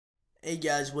Hey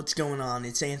guys, what's going on?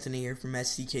 It's Anthony here from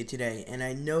SDKToday, and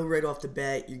I know right off the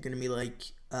bat you're gonna be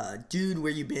like, dude,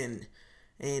 where you been?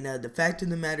 And the fact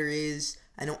of the matter is,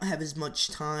 I don't have as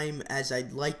much time as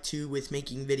I'd like to with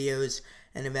making videos,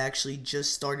 and I've actually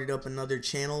just started up another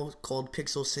channel called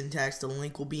Pixel Syntax. The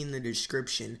link will be in the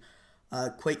description.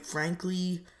 Quite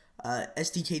frankly,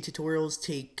 SDK tutorials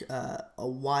take a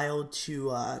while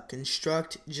to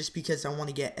construct just because I want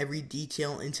to get every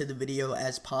detail into the video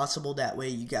as possible. That way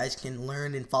you guys can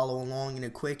learn and follow along in a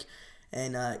quick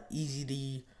and easy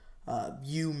to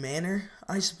view manner,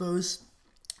 I suppose.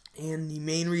 And the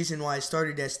main reason why I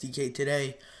started SDK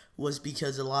today was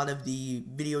because a lot of the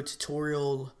video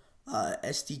tutorial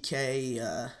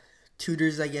SDK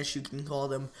tutors, I guess you can call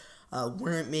them,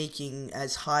 weren't making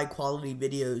as high quality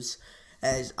videos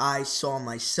as I saw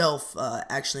myself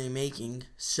actually making.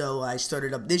 So I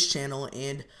started up this channel,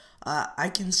 and I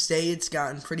can say it's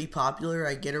gotten pretty popular.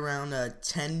 I get around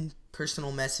 10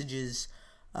 personal messages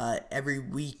every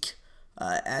week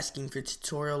asking for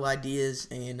tutorial ideas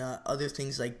and other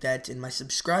things like that, and my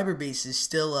subscriber base is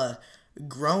still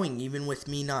growing even with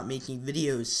me not making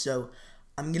videos. So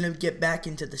I'm gonna get back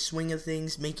into the swing of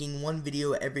things, making one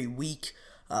video every week,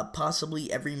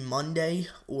 possibly every Monday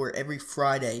or every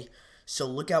Friday. So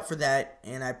look out for that,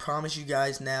 and I promise you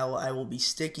guys now I will be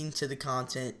sticking to the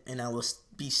content, and I will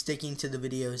be sticking to the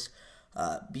videos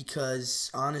because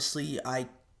honestly I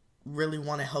really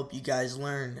want to help you guys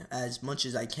learn as much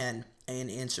as I can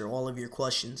and answer all of your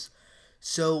questions.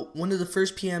 So one of the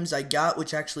first PMs I got,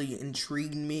 which actually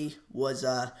intrigued me, was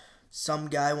some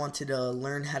guy wanted to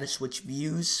learn how to switch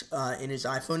views in his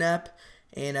iPhone app.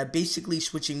 And basically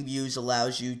switching views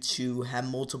allows you to have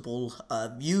multiple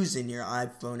views in your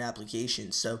iPhone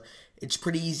application. So it's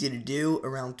pretty easy to do,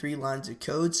 around 3 lines of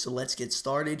code. So let's get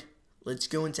started. Let's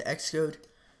go into Xcode,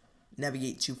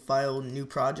 navigate to File, New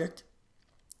Project.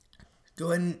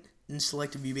 Go ahead and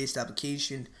select a view-based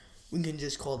application. We can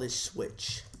just call this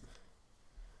Switch.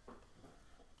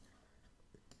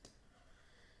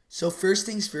 So first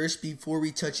things first, before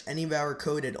we touch any of our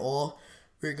code at all,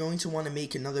 we're going to want to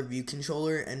make another view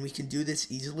controller, and we can do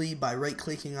this easily by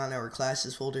right-clicking on our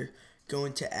classes folder,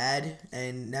 going to Add,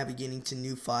 and navigating to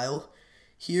New File.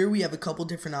 Here we have a couple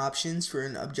different options for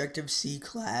an Objective-C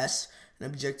class, an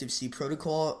Objective-C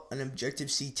protocol, an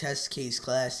Objective-C test case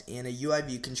class, and a UI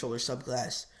view controller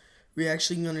subclass. We're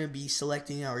actually going to be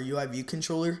selecting our UI view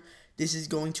controller. This is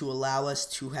going to allow us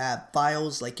to have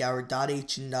files like our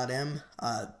 .h and .m,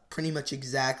 pretty much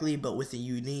exactly, but with a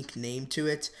unique name to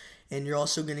it. And you're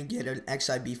also going to get an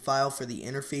XIB file for the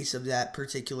interface of that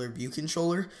particular view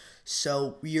controller.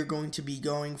 So we are going to be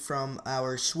going from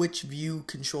our switch view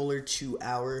controller to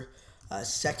our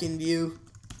second view.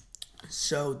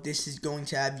 So this is going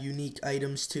to have unique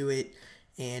items to it.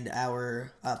 And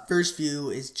our first view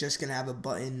is just going to have a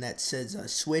button that says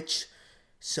switch.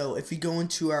 So if we go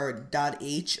into our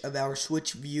 .h of our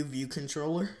switch view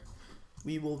controller,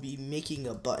 we will be making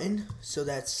a button. So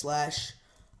that's slash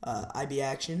IB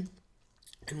action.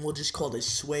 And we'll just call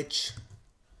this switch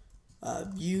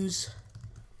views.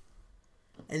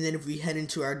 And then if we head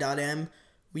into our .m,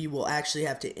 we will actually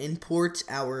have to import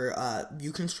our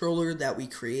view controller that we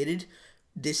created.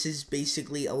 This is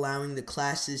basically allowing the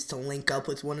classes to link up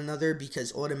with one another,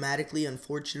 because automatically,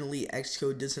 unfortunately,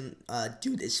 Xcode doesn't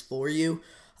do this for you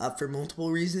for multiple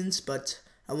reasons, but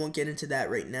I won't get into that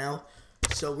right now.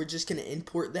 So we're just going to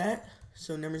import that.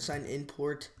 So #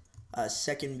 import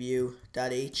second view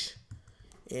 .h.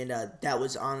 And that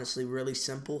was honestly really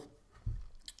simple.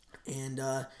 And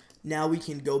now we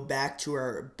can go back to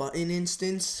our button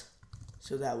instance.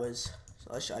 So that was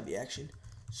slash IB action,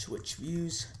 switch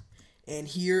views. And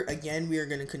here again, we are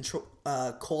going to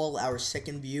call our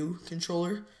second view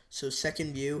controller. So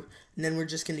second view. And then we're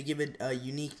just going to give it a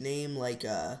unique name like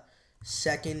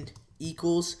second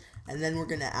equals. And then we're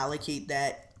going to allocate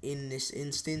that in this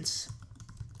instance.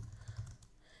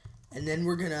 And then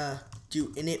we're going to do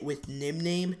init with nim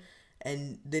name,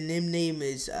 and the nim name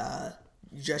is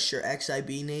just your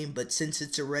XIB name, but since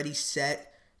it's already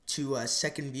set to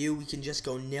second view, we can just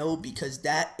go nil because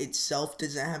that itself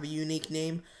doesn't have a unique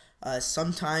name.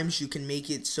 Sometimes you can make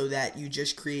it so that you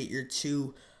just create your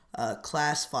two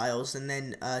class files and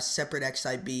then separate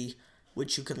XIB,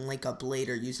 which you can link up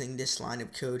later using this line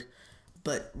of code,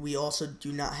 but we also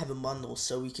do not have a bundle,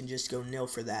 so we can just go nil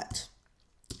for that.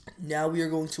 Now we are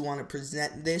going to want to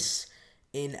present this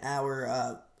in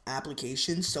our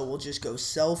application, so we'll just go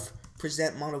self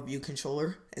present model view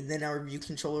controller, and then our view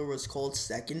controller was called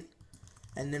second,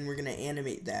 and then we're going to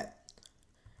animate that.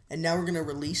 And now we're going to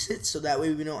release it, so that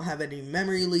way we don't have any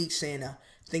memory leaks and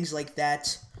things like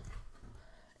that.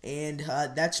 And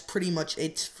that's pretty much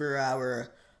it for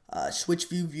our switch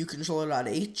view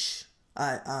viewcontroller.h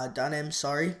 .m,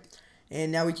 sorry.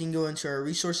 And now we can go into our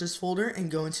resources folder and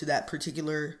go into that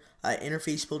particular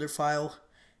interface builder file,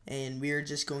 and we are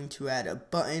just going to add a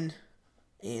button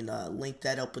and link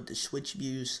that up with the switch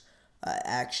views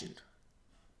action.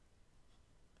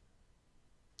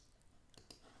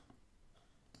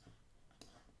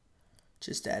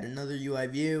 Just add another UI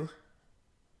view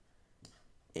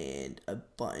and a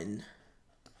button.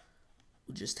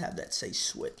 We'll just have that say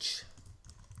switch.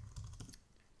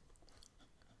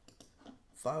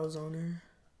 Files owner,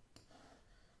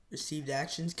 received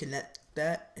actions, connect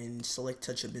that and select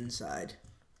touch up inside.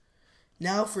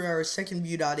 Now for our second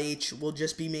view.h, we'll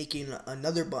just be making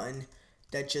another button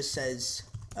that just says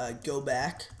go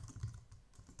back.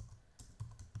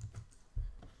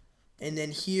 And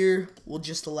then here we'll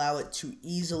just allow it to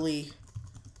easily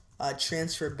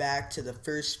transfer back to the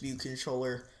first view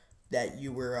controller that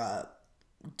you were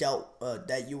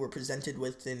presented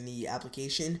with in the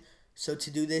application. So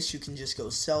to do this, you can just go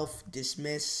self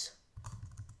dismiss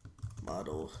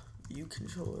model view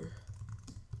controller.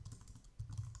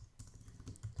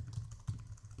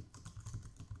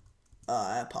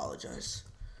 I apologize.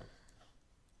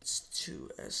 It's 2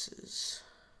 S's.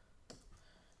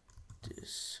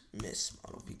 Dismiss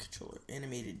model view controller.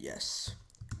 Animated, yes.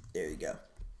 There you go.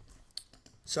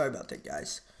 Sorry about that,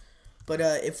 guys. But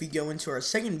if we go into our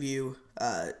second view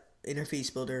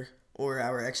interface builder or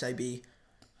our XIB,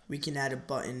 we can add a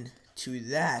button to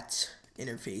that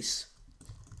interface,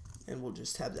 and we'll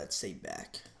just have that say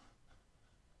back.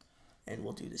 And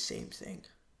we'll do the same thing.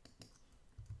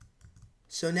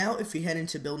 So now if we head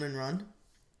into build and run,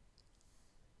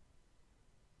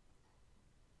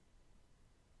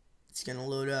 it's going to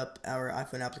load up our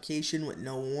iPhone application with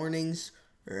no warnings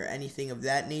or anything of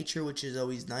that nature, which is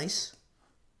always nice.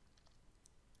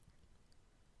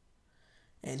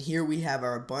 And here we have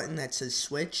our button that says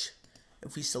switch.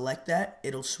 If we select that,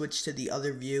 it'll switch to the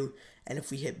other view, and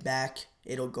if we hit back,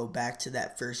 it'll go back to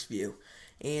that first view.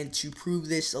 And to prove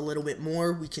this a little bit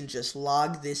more, we can just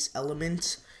log this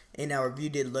element in our view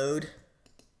did load.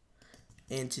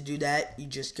 And to do that, you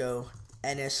just go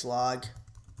nslog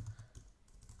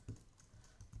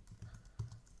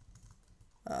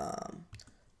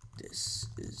this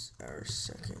is our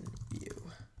second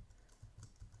view.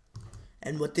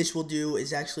 And what this will do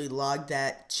is actually log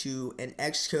that to an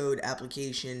Xcode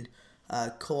application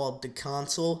called the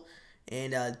console.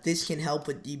 And this can help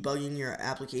with debugging your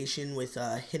application with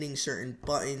hitting certain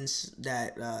buttons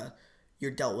that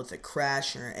you're dealt with a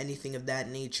crash or anything of that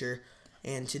nature.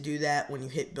 And to do that, when you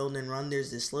hit build and run,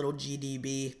 there's this little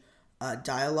GDB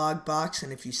dialog box.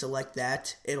 And if you select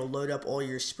that, it'll load up all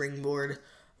your Springboard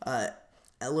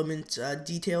element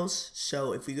details.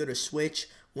 So if we go to switch,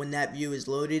 when that view is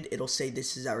loaded, it'll say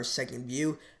this is our second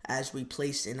view as we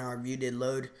placed in our view did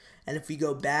load. And if we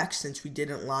go back, since we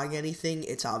didn't log anything,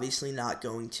 it's obviously not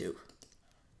going to.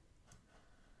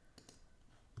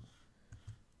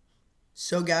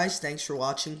 So guys, thanks for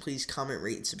watching. Please comment,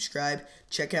 rate, and subscribe.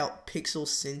 Check out Pixel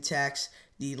Syntax.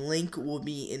 The link will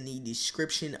be in the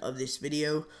description of this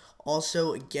video.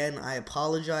 Also, again, I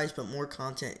apologize, but more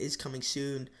content is coming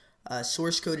soon.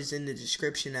 Source code is in the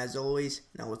description as always,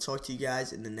 and I will talk to you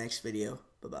guys in the next video.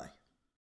 Bye-bye.